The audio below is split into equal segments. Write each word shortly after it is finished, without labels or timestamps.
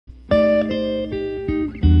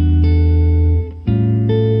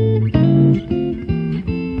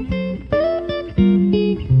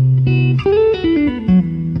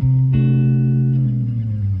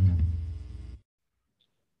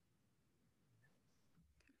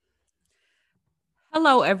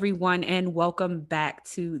Hello, everyone, and welcome back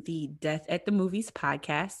to the Death at the Movies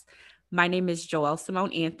podcast. My name is Joelle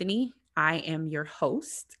Simone Anthony. I am your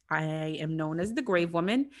host. I am known as the Grave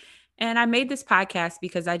Woman. And I made this podcast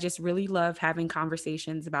because I just really love having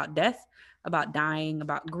conversations about death, about dying,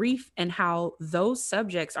 about grief, and how those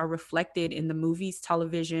subjects are reflected in the movies,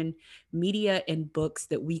 television, media, and books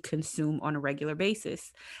that we consume on a regular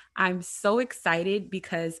basis. I'm so excited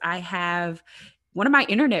because I have one of my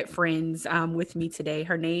internet friends with me today.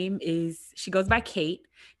 She goes by Kate.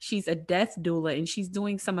 She's a death doula and she's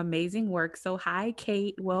doing some amazing work. So, hi,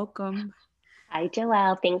 Kate. Welcome. Hi,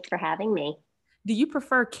 Joelle. Thanks for having me. Do you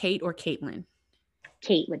prefer Kate or Caitlin?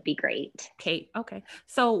 Kate would be great. Kate. Okay.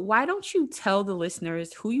 So, why don't you tell the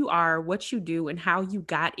listeners who you are, what you do, and how you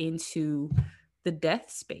got into the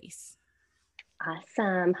death space?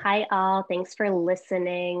 Awesome. Hi, all. Thanks for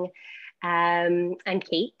listening. I'm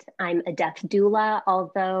Kate. I'm a death doula,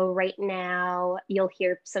 although right now you'll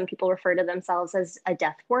hear some people refer to themselves as a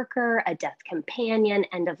death worker, a death companion,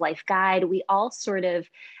 end of life guide. We all sort of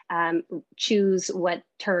choose what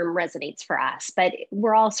term resonates for us, but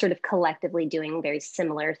we're all sort of collectively doing very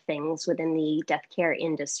similar things within the death care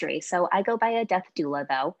industry. So I go by a death doula,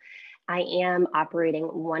 though. I am operating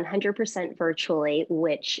 100% virtually,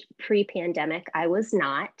 which pre pandemic I was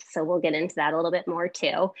not. So we'll get into that a little bit more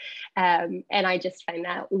too. And I just find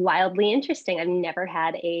that wildly interesting. I've never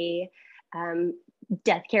had a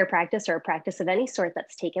death care practice or a practice of any sort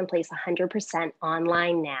that's taken place 100%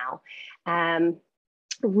 online now.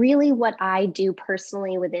 Really, what I do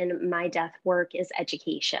personally within my death work is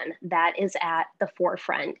education. That is at the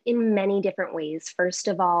forefront in many different ways. First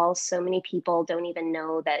of all, so many people don't even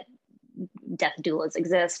know that death doulas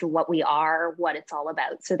exist, what we are, what it's all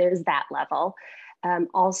about. So there's that level.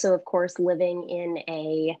 Also, of course, living in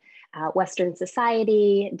a Western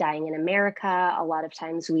society, dying in America, a lot of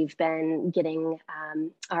times we've been getting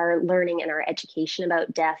our learning and our education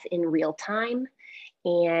about death in real time.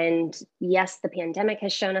 And yes, the pandemic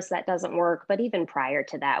has shown us that doesn't work, but even prior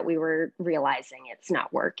to that, we were realizing it's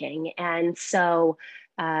not working. And so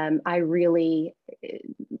I really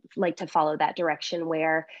like to follow that direction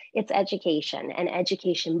where it's education and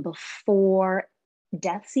education before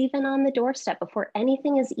death's even on the doorstep, before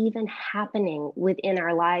anything is even happening within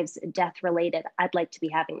our lives, death related. I'd like to be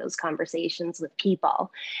having those conversations with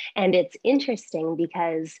people. And it's interesting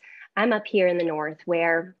because I'm up here in the north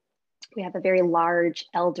where we have a very large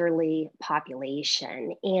elderly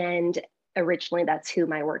population. And originally that's who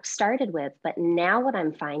my work started with. But now what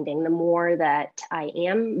I'm finding, the more that I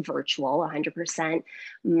am virtual 100%,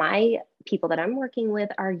 my people that I'm working with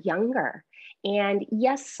are younger. And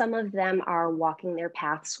yes, some of them are walking their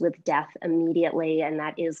paths with death immediately, and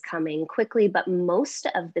that is coming quickly. But most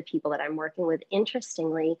of the people that I'm working with,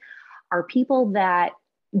 interestingly, are people that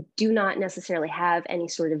do not necessarily have any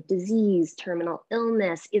sort of disease, terminal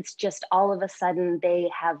illness. It's just all of a sudden they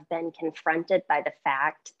have been confronted by the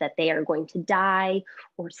fact that they are going to die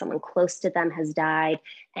or someone close to them has died.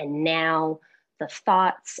 And now the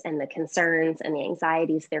thoughts and the concerns and the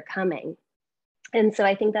anxieties, they're coming. And so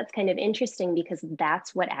I think that's kind of interesting because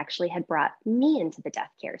that's what actually had brought me into the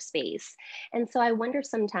death care space. And so I wonder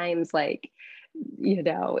sometimes, like,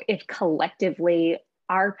 if collectively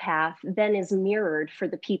our path then is mirrored for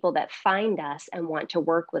the people that find us and want to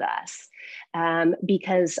work with us.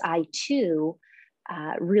 Because I too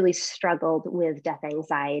really struggled with death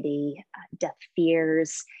anxiety, death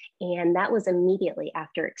fears. And that was immediately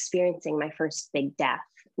after experiencing my first big death,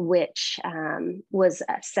 which was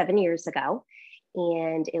 7 years ago.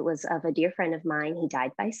 And it was of a dear friend of mine. He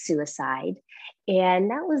died by suicide.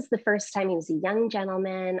 And that was the first time. He was a young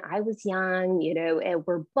gentleman. I was young, and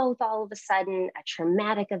we're both all of a sudden a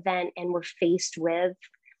traumatic event. And we're faced with,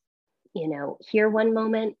 here one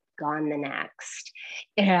moment, gone the next.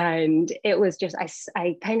 And it was just,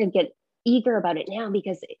 I kind of get eager about it now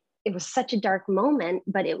because it was such a dark moment,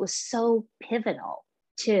 but it was so pivotal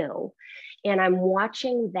too. And I'm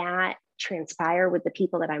watching that transpire with the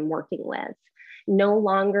people that I'm working with. No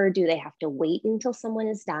longer do they have to wait until someone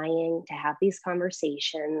is dying to have these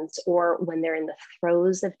conversations or when they're in the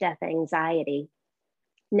throes of death anxiety.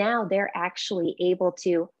 Now they're actually able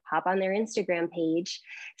to hop on their Instagram page,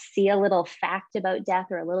 see a little fact about death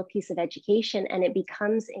or a little piece of education, and it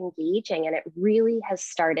becomes engaging. And it really has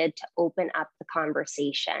started to open up the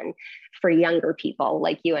conversation for younger people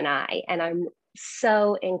like you and I. And I'm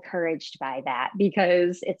so encouraged by that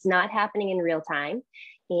because it's not happening in real time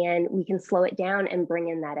and we can slow it down and bring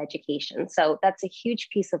in that education. So that's a huge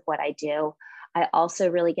piece of what I do. I also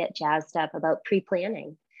really get jazzed up about pre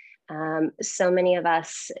planning. So many of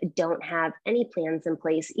us don't have any plans in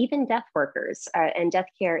place. Even death workers and death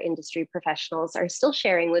care industry professionals are still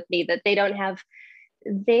sharing with me that they don't have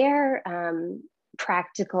their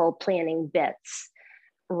practical planning bits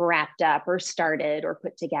wrapped up or started or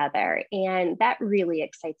put together. And that really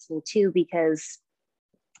excites me too, because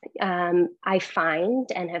I find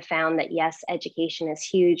and have found that yes, education is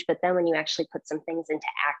huge, but then when you actually put some things into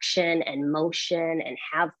action and motion and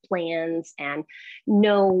have plans and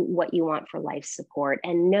know what you want for life support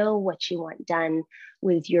and know what you want done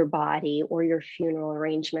with your body or your funeral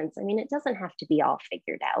arrangements, I mean, it doesn't have to be all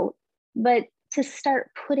figured out, but to start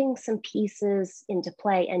putting some pieces into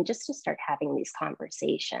play and just to start having these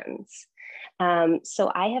conversations.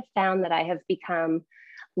 So I have found that I have become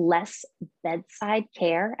less bedside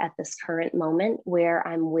care at this current moment, where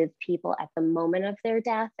I'm with people at the moment of their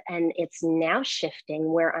death. And it's now shifting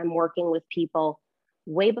where I'm working with people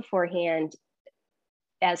way beforehand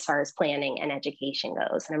as far as planning and education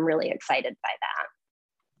goes. And I'm really excited by that.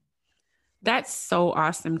 That's so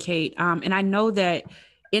awesome, Kate. And I know that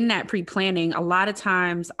in that pre-planning, a lot of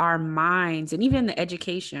times our minds and even the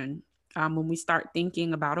education, when we start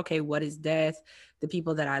thinking about, okay, what is death? The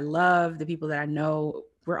people that I love, the people that I know,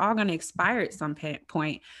 we're all going to expire at some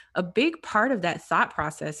point. A big part of that thought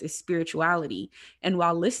process is spirituality. And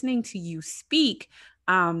while listening to you speak,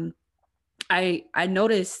 I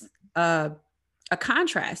noticed a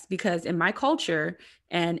contrast, because in my culture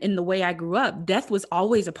and in the way I grew up, death was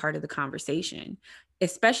always a part of the conversation,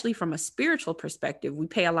 especially from a spiritual perspective. We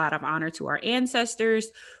pay a lot of honor to our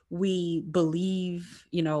ancestors. We believe,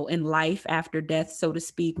 in life after death, so to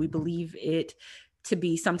speak. We believe it to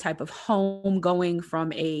be some type of home going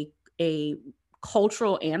from a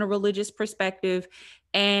cultural and a religious perspective.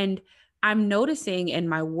 And I'm noticing in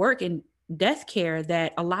my work in death care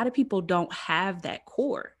that a lot of people don't have that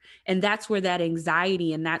core, and that's where that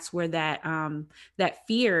anxiety and that's where that that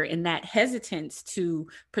fear and that hesitance to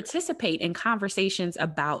participate in conversations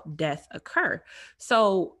about death occur.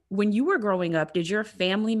 So when you were growing up, did your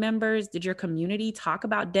family members, did your community talk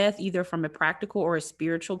about death either from a practical or a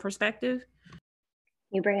spiritual perspective?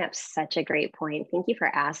 You bring up such a great point. Thank you for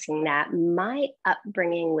asking that. My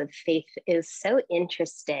upbringing with faith is so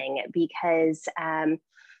interesting because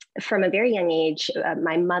from a very young age,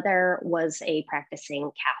 my mother was a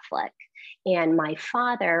practicing Catholic and my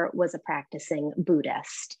father was a practicing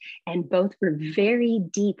Buddhist, and both were very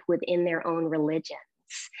deep within their own religions.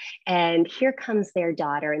 And here comes their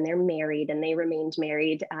daughter, and they're married, and they remained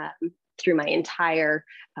married through my entire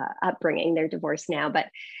upbringing. They're divorced now, but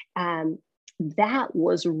that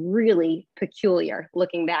was really peculiar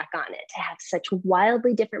looking back on it, to have such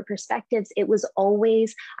wildly different perspectives. It was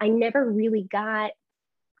always, I never really got,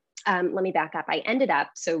 let me back up. I ended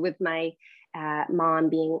up, so with my mom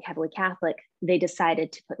being heavily Catholic, they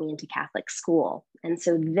decided to put me into Catholic school. And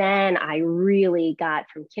so then I really got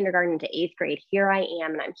from kindergarten to eighth grade, here I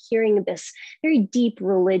am, and I'm hearing this very deep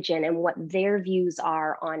religion and what their views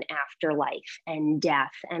are on afterlife and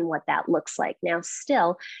death and what that looks like. Now,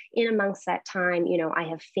 still in amongst that time, I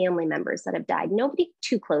have family members that have died, nobody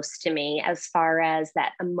too close to me as far as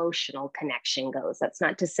that emotional connection goes. That's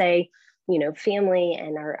not to say, family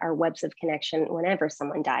and our webs of connection, whenever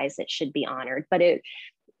someone dies, it should be honored. But it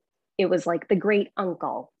was like the great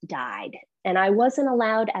uncle died, and I wasn't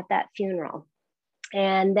allowed at that funeral.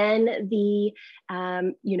 And then the,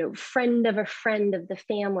 friend of a friend of the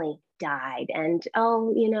family died, and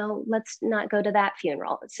let's not go to that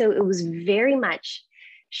funeral. So it was very much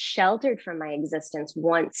sheltered from my existence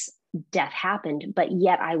once death happened, but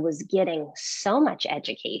yet I was getting so much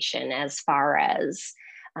education as far as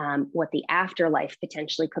what the afterlife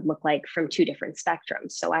potentially could look like from two different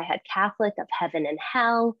spectrums. So I had Catholic of heaven and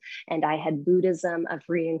hell, and I had Buddhism of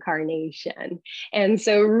reincarnation. And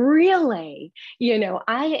so really,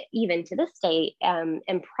 I even to this day am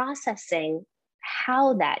processing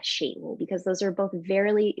how that shaped me, because those are both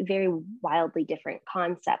very, very wildly different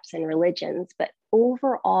concepts and religions. But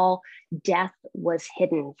overall, death was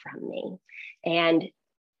hidden from me. And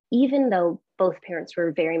even though both parents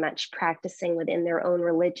were very much practicing within their own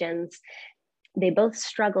religions, they both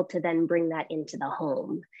struggled to then bring that into the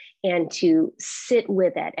home and to sit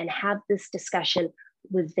with it and have this discussion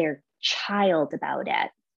with their child about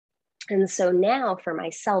it. And so now for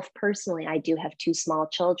myself personally, I do have two small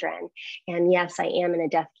children. And yes, I am in a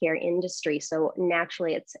death care industry. So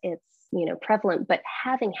naturally it's prevalent, but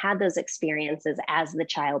having had those experiences as the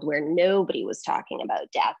child where nobody was talking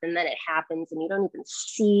about death, and then it happens and you don't even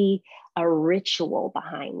see a ritual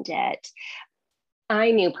behind it,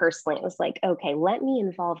 I knew personally, it was like, okay, let me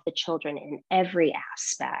involve the children in every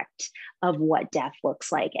aspect of what death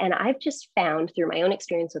looks like. And I've just found through my own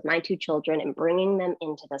experience with my two children and bringing them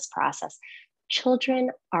into this process,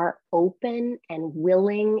 children are open and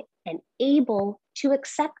willing and able to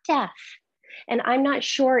accept death. And I'm not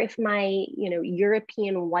sure if my,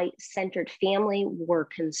 European white centered family were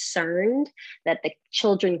concerned that the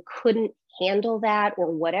children couldn't handle that, or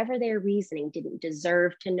whatever their reasoning, didn't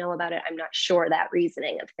deserve to know about it. I'm not sure that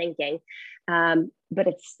reasoning of thinking, but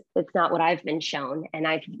it's not what I've been shown, and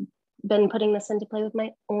I've been putting this into play with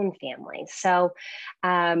my own family. So,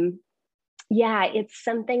 yeah, it's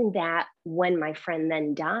something that when my friend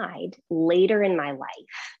then died later in my life,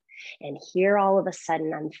 and here all of a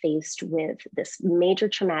sudden I'm faced with this major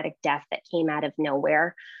traumatic death that came out of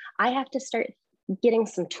nowhere, I have to start getting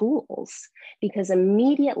some tools, because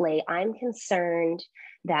immediately I'm concerned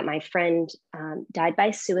that my friend died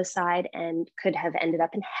by suicide and could have ended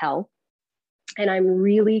up in hell. And I'm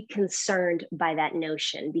really concerned by that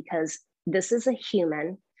notion, because this is a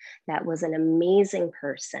human that was an amazing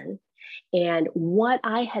person. And what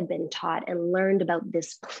I had been taught and learned about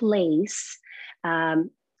this place,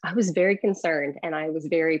 I was very concerned, and I was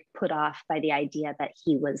very put off by the idea that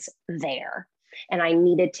he was there. And I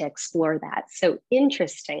needed to explore that. So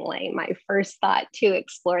interestingly, my first thought to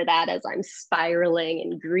explore that as I'm spiraling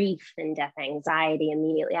in grief and death anxiety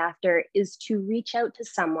immediately after is to reach out to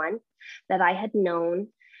someone that I had known,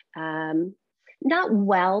 not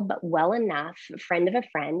well, but well enough, a friend of a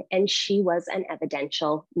friend. And she was an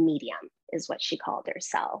evidential medium, is what she called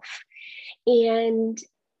herself. And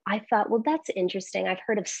I thought, well, that's interesting. I've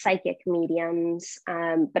heard of psychic mediums,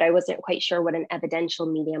 but I wasn't quite sure what an evidential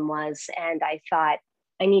medium was. And I thought,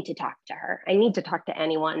 I need to talk to her. I need to talk to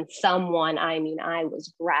anyone, someone. I mean, I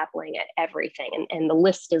was grappling at everything, and the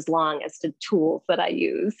list is long as to tools that I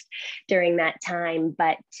used during that time.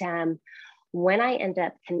 But when I ended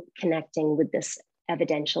up connecting with this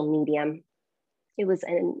evidential medium, it was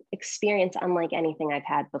an experience unlike anything I've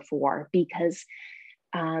had before, because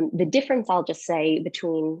the difference, I'll just say,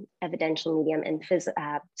 between evidential medium and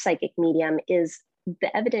psychic medium is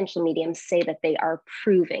the evidential mediums say that they are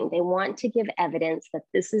proving, they want to give evidence that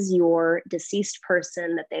this is your deceased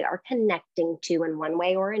person that they are connecting to in one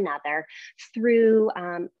way or another through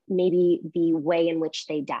maybe the way in which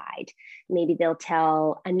they died. Maybe they'll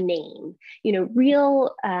tell a name,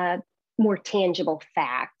 real, more tangible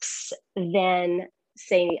facts than,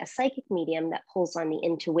 say, a psychic medium that pulls on the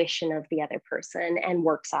intuition of the other person and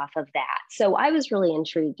works off of that. So I was really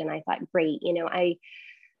intrigued, and I thought, great, I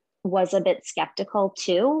was a bit skeptical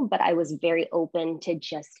too, but I was very open to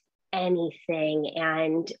just anything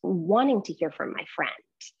and wanting to hear from my friend.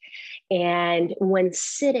 And when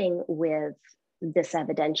sitting with this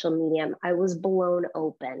evidential medium, I was blown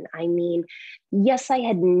open. I mean, yes, I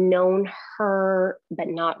had known her, but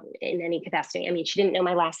not in any capacity. I mean, she didn't know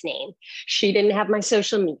my last name. She didn't have my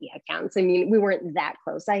social media accounts. I mean, we weren't that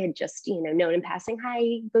close. I had just, known in passing,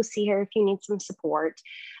 hi, go see her if you need some support.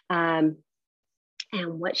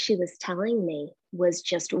 And what she was telling me was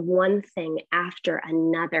just one thing after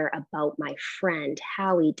another about my friend,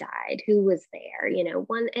 how he died, who was there,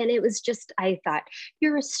 and it was just, I thought,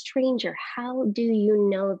 you're a stranger. How do you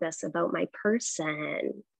know this about my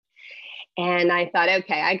person? And I thought,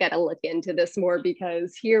 okay, I got to look into this more,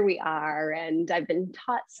 because here we are. And I've been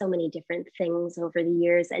taught so many different things over the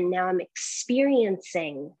years. And now I'm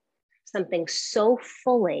experiencing something so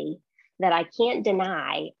fully that I can't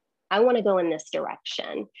deny. I want to go in this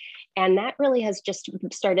direction. And that really has just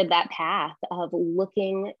started that path of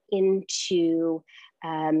looking into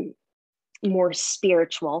more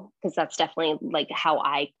spiritual, because that's definitely like how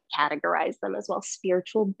I categorize them as well,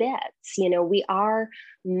 spiritual bits. We are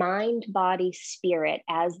mind, body, spirit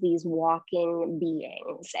as these walking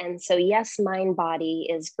beings. And so, yes, mind, body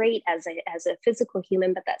is great as a physical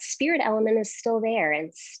human, but that spirit element is still there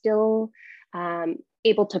and still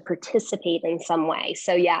able to participate in some way.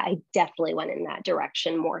 So yeah, I definitely went in that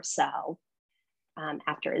direction more so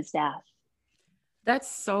after his death. That's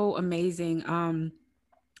so amazing.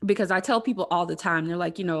 Because I tell people all the time, they're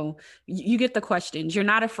like, you get the questions, you're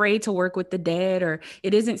not afraid to work with the dead, or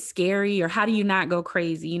it isn't scary, or how do you not go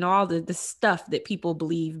crazy? All the stuff that people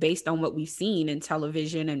believe based on what we've seen in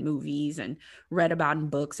television and movies and read about in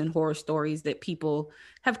books and horror stories that people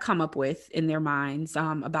have come up with in their minds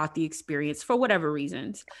about the experience for whatever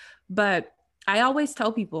reasons. But I always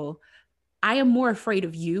tell people, I am more afraid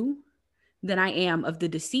of you than I am of the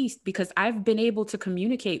deceased, because I've been able to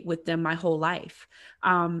communicate with them my whole life.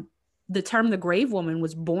 the term the grave woman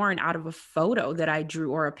was born out of a photo that I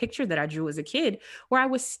drew, or a picture that I drew as a kid, where I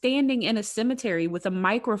was standing in a cemetery with a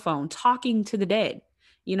microphone talking to the dead,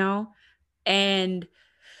 you know? And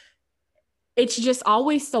it's just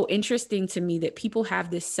always so interesting to me that people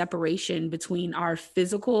have this separation between our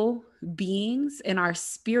physical beings and our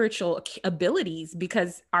spiritual abilities,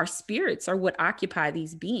 because our spirits are what occupy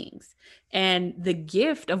these beings. And the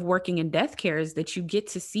gift of working in death care is that you get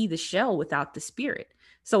to see the shell without the spirit.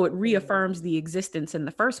 So it reaffirms the existence in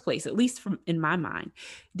the first place, at least from in my mind.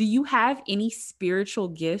 Do you have any spiritual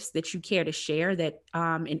gifts that you care to share that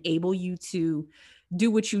enable you to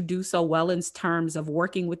do what you do so well in terms of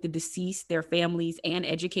working with the deceased, their families, and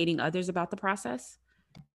educating others about the process?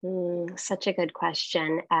 Such a good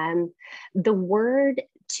question. The word,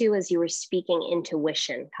 too, as you were speaking,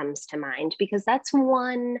 intuition comes to mind, because that's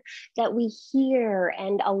one that we hear,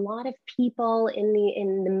 and a lot of people in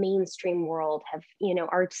the mainstream world have,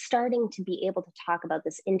 are starting to be able to talk about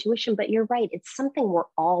this intuition. But you're right; it's something we're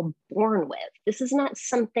all born with. This is not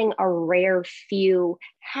something a rare few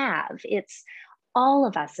have. It's all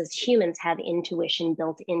of us as humans have intuition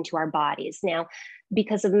built into our bodies. Now,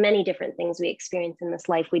 because of many different things we experience in this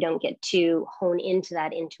life, we don't get to hone into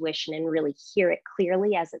that intuition and really hear it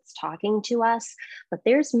clearly as it's talking to us. But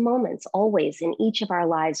there's moments always in each of our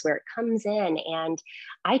lives where it comes in. And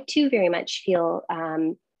I too very much feel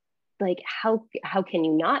like, how can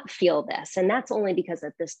you not feel this? And that's only because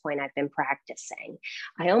at this point I've been practicing.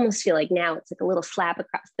 I almost feel like now it's like a little slap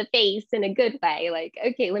across the face in a good way, like,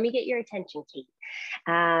 okay, let me get your attention, Kate.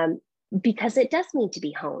 Because it does need to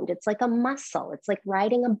be honed. It's like a muscle. It's like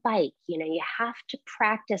riding a bike. You have to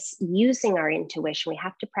practice using our intuition. We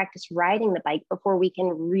have to practice riding the bike before we can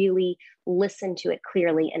really listen to it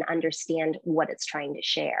clearly and understand what it's trying to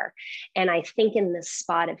share. And I think in this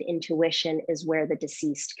spot of intuition is where the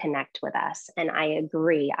deceased connect with us. And I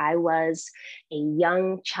agree. I was a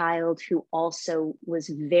young child who also was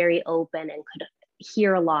very open and could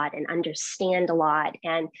hear a lot and understand a lot,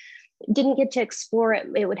 and didn't get to explore it.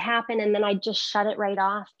 It would happen, and then I just shut it right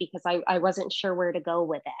off because I wasn't sure where to go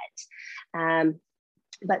with it.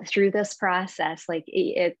 But through this process, like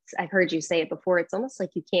I've heard you say it before, it's almost like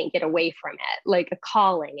you can't get away from it, like a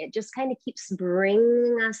calling. It just kind of keeps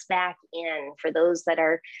bringing us back in for those that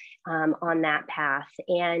are on that path.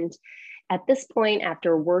 And at this point,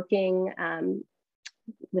 after working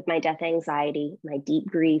with my death anxiety, my deep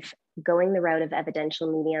grief, going the route of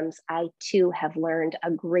evidential mediums, I too have learned a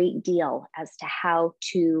great deal as to how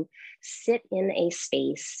to sit in a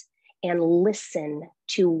space and listen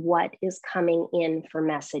to what is coming in for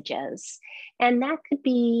messages. And that could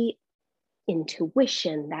be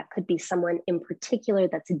intuition, that could be someone in particular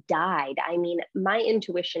that's died. I mean, my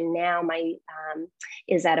intuition now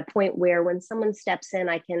is at a point where when someone steps in,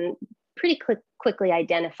 I can pretty quickly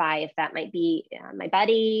identify if that might be my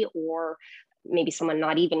buddy, or maybe someone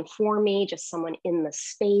not even for me, just someone in the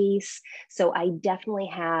space. So I definitely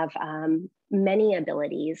have many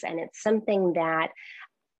abilities, and it's something that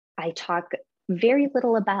I talk very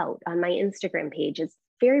little about on my Instagram page. It's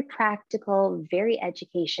very practical, very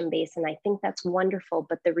education based, and I think that's wonderful.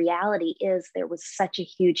 But the reality is there was such a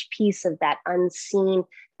huge piece of that unseen,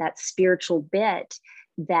 that spiritual bit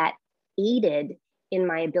that aided in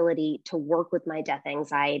my ability to work with my death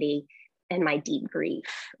anxiety and my deep grief,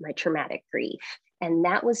 my traumatic grief. And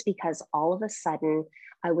that was because all of a sudden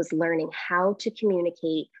I was learning how to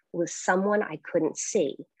communicate with someone I couldn't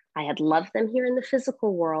see. I had loved them here in the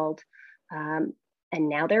physical world, and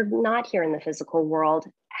now they're not here in the physical world.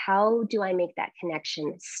 How do I make that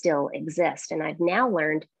connection still exist? And I've now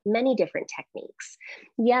learned many different techniques.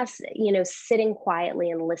 Yes, sitting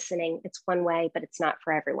quietly and listening, it's one way, but it's not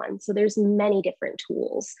for everyone. So there's many different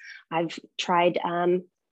tools. I've tried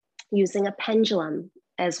using a pendulum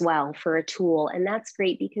as well for a tool. And that's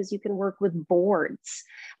great because you can work with boards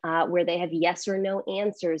where they have yes or no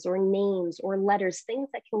answers, or names or letters, things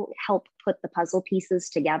that can help put the puzzle pieces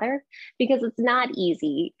together, because it's not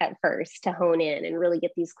easy at first to hone in and really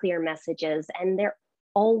get these clear messages. And they're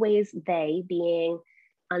always, they being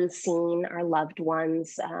unseen, our loved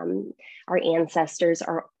ones, our ancestors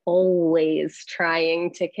are always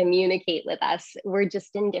trying to communicate with us. We're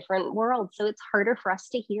just in different worlds, so it's harder for us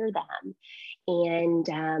to hear them.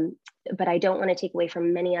 And but I don't want to take away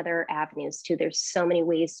from many other avenues too. There's so many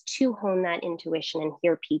ways to hone that intuition and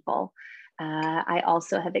hear people. I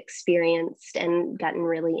also have experienced and gotten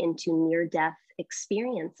really into near-death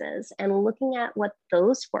experiences, and looking at what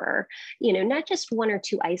those were, not just one or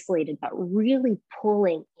two isolated, but really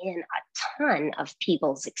pulling in a ton of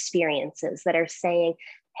people's experiences that are saying,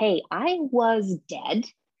 hey, I was dead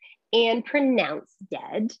and pronounced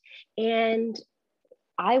dead, and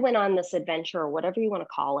I went on this adventure, or whatever you want to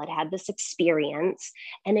call it, had this experience,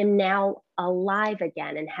 and am now alive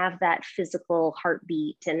again and have that physical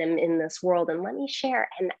heartbeat and am in this world. And let me share.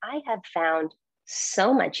 And I have found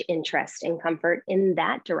so much interest and comfort in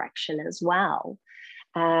that direction as well.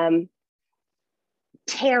 Um,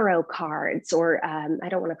 Tarot cards, or I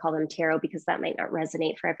don't want to call them tarot because that might not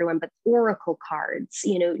resonate for everyone, but oracle cards,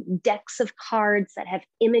 decks of cards that have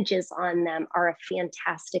images on them are a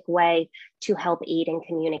fantastic way to help aid in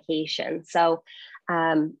communication. So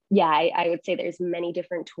I would say there's many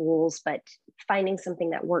different tools, but finding something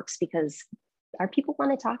that works, because our people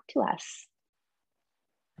want to talk to us.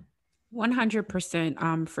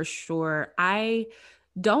 100%, for sure. I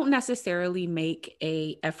don't necessarily make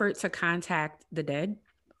a effort to contact the dead,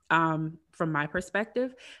 from my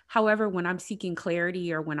perspective. However, when I'm seeking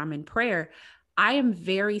clarity or when I'm in prayer, I'm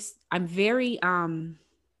very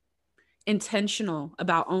intentional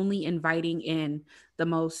about only inviting in the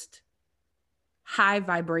most high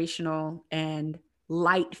vibrational and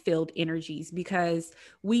light filled energies, because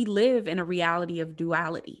we live in a reality of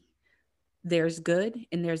duality. There's good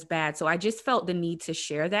and there's bad. So I just felt the need to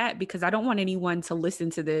share that, because I don't want anyone to listen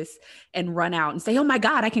to this and run out and say, oh my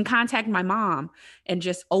God, I can contact my mom, and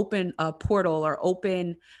just open a portal or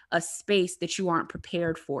open a space that you aren't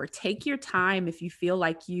prepared for. Take your time. If you feel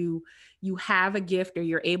like you have a gift, or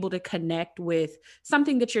you're able to connect with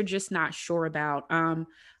something that you're just not sure about.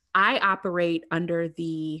 I operate under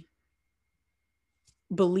the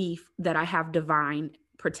belief that I have divine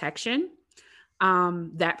protection.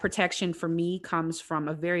 That protection for me comes from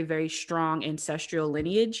a very, very strong ancestral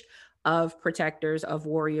lineage of protectors, of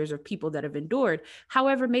warriors, of people that have endured.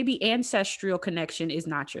 However, maybe ancestral connection is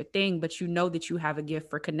not your thing, but you know that you have a gift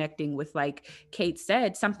for connecting with, like Kate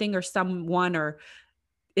said, something or someone, or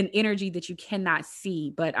an energy that you cannot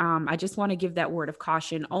see. But I just want to give that word of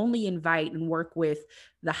caution. Only invite and work with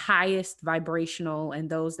the highest vibrational and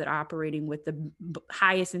those that are operating with the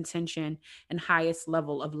highest intention and highest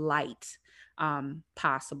level of light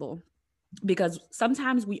possible. Because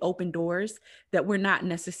sometimes we open doors that we're not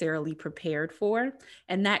necessarily prepared for,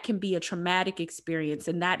 and that can be a traumatic experience,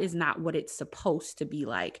 and that is not what it's supposed to be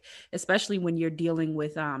like, especially when you're dealing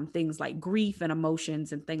with things like grief and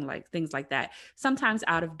emotions and things like that. Sometimes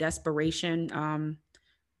out of desperation,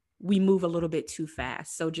 we move a little bit too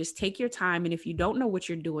fast. So just take your time, and if you don't know what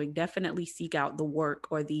you're doing, definitely seek out the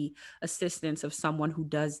work or the assistance of someone who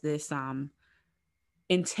does this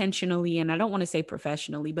intentionally, and I don't want to say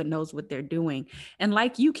professionally, but knows what they're doing. And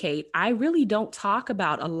like you, Kate, I really don't talk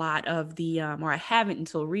about a lot of the or I haven't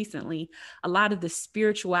until recently, a lot of the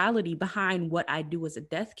spirituality behind what I do as a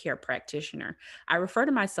death care practitioner. I refer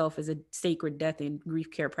to myself as a sacred death and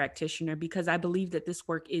grief care practitioner, because I believe that this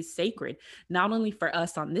work is sacred, not only for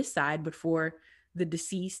us on this side, but for the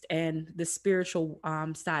deceased and the spiritual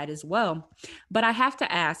side as well. But I have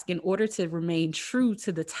to ask, in order to remain true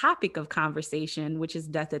to the topic of conversation, which is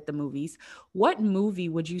death at the movies, what movie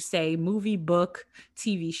would you say, movie, book,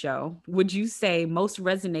 TV show, would you say most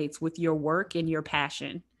resonates with your work and your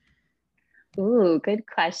passion? Ooh, good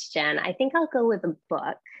question. I think I'll go with a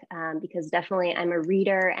book, because definitely I'm a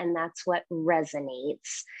reader and that's what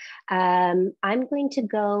resonates. I'm going to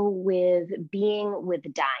go with Being with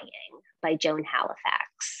Dying by Joan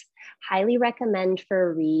Halifax. Highly recommend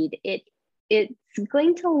for a read. It's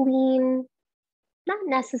going to lean not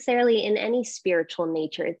necessarily in any spiritual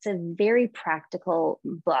nature. It's a very practical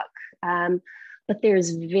book. But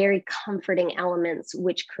there's very comforting elements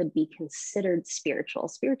which could be considered spiritual.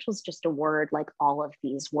 Spiritual is just a word like all of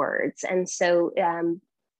these words. And so,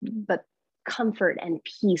 but comfort and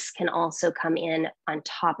peace can also come in on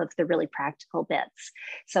top of the really practical bits.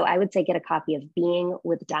 So I would say get a copy of Being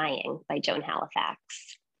with Dying by Joan Halifax.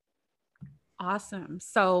 Awesome.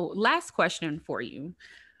 So, last question for you.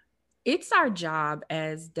 It's our job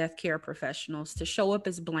as death care professionals to show up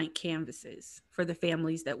as blank canvases for the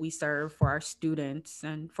families that we serve, for our students,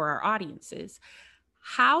 and for our audiences.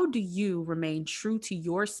 How do you remain true to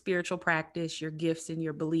your spiritual practice, your gifts, and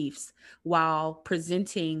your beliefs while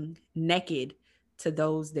presenting naked to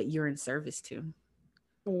those that you're in service to?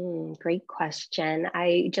 Great question.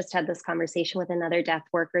 I just had this conversation with another death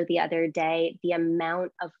worker the other day. The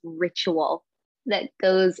amount of ritual that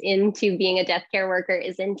goes into being a death care worker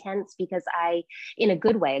is intense, because in a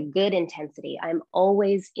good way, a good intensity, I'm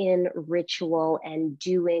always in ritual and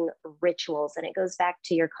doing rituals. And it goes back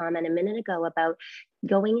to your comment a minute ago about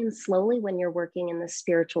going in slowly when you're working in the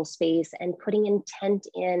spiritual space and putting intent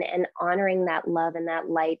in and honoring that love and that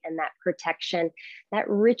light and that protection. That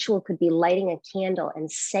ritual could be lighting a candle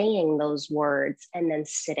and saying those words and then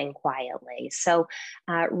sitting quietly. So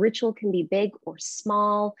ritual can be big or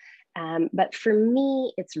small. But for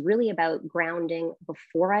me, it's really about grounding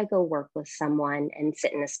before I go work with someone and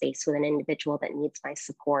sit in a space with an individual that needs my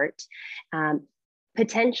support. Um,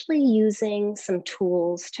 Potentially using some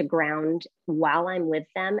tools to ground while I'm with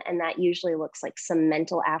them. And that usually looks like some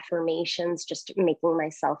mental affirmations, just making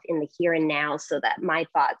myself in the here and now so that my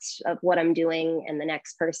thoughts of what I'm doing and the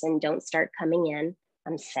next person don't start coming in.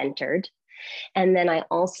 I'm centered. And then I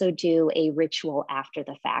also do a ritual after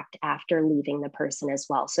the fact, after leaving the person as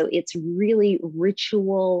well. So it's really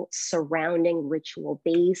ritual surrounding, ritual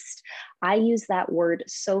based. I use that word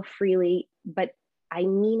so freely, but I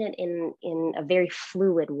mean it in a very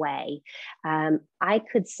fluid way. I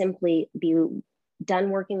could simply be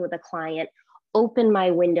done working with a client, open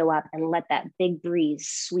my window up and let that big breeze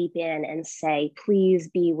sweep in and say, please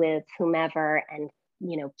be with whomever and,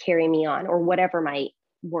 carry me on, or whatever my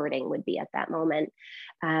wording would be at that moment.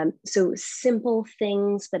 So simple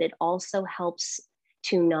things, but it also helps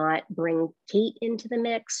to not bring Kate into the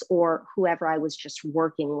mix or whoever I was just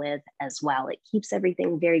working with as well. It keeps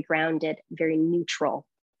everything very grounded, very neutral.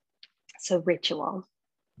 So ritual.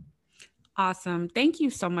 Awesome. Thank you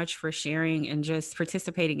so much for sharing and just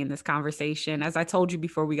participating in this conversation. As I told you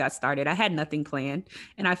before we got started, I had nothing planned,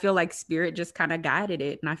 and I feel like spirit just kind of guided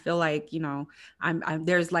it. And I feel like,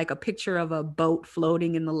 there's like a picture of a boat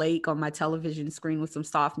floating in the lake on my television screen with some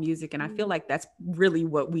soft music. And I feel like that's really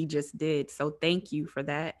what we just did. So thank you for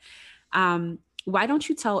that. Why don't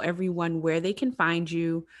you tell everyone where they can find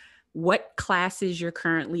you, what classes you're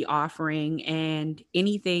currently offering, and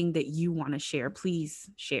anything that you want to share? Please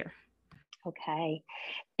share. Okay.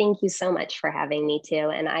 Thank you so much for having me too.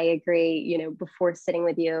 And I agree, before sitting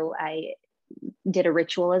with you, I did a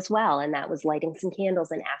ritual as well. And that was lighting some candles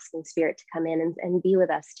and asking spirit to come in and be with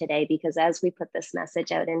us today, because as we put this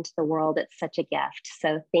message out into the world, it's such a gift.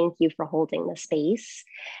 So thank you for holding the space.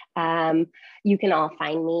 You can all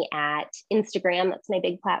find me at Instagram. That's my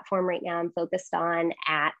big platform right now. I'm focused on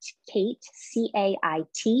at Kate,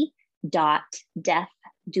 CAIT .death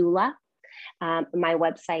doula. My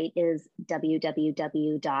website is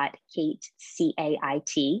www.katecait,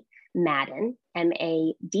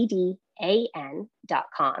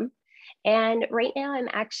 MADDAN.com. And right now, I'm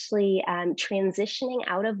actually transitioning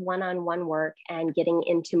out of one-on-one work and getting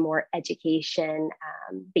into more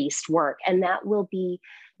education-based work. And that will be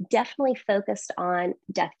definitely focused on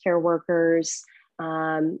death care workers,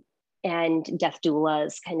 and death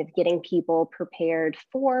doulas, kind of getting people prepared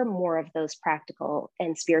for more of those practical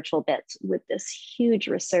and spiritual bits with this huge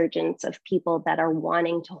resurgence of people that are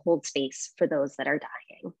wanting to hold space for those that are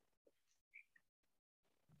dying.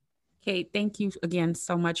 Kate, thank you again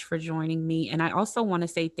so much for joining me. And I also want to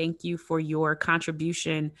say thank you for your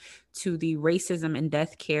contribution to the Racism in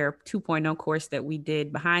Death Care 2.0 course that we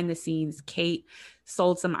did behind the scenes. Kate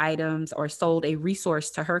sold some items or sold a resource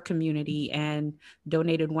to her community and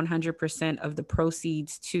donated 100% of the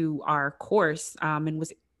proceeds to our course, and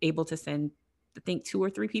was able to send, I think, 2 or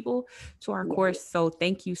 3 people to our course. So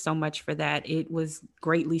thank you so much for that. It was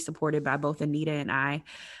greatly supported by both Anita and I.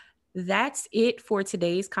 That's it for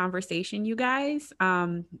today's conversation, you guys.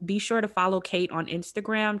 Be sure to follow Kate on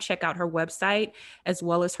Instagram, check out her website, as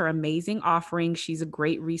well as her amazing offering. She's a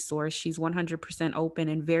great resource. She's 100% open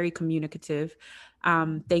and very communicative.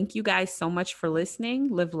 Thank you guys so much for listening.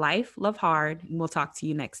 Live life, love hard, and we'll talk to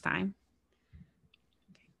you next time.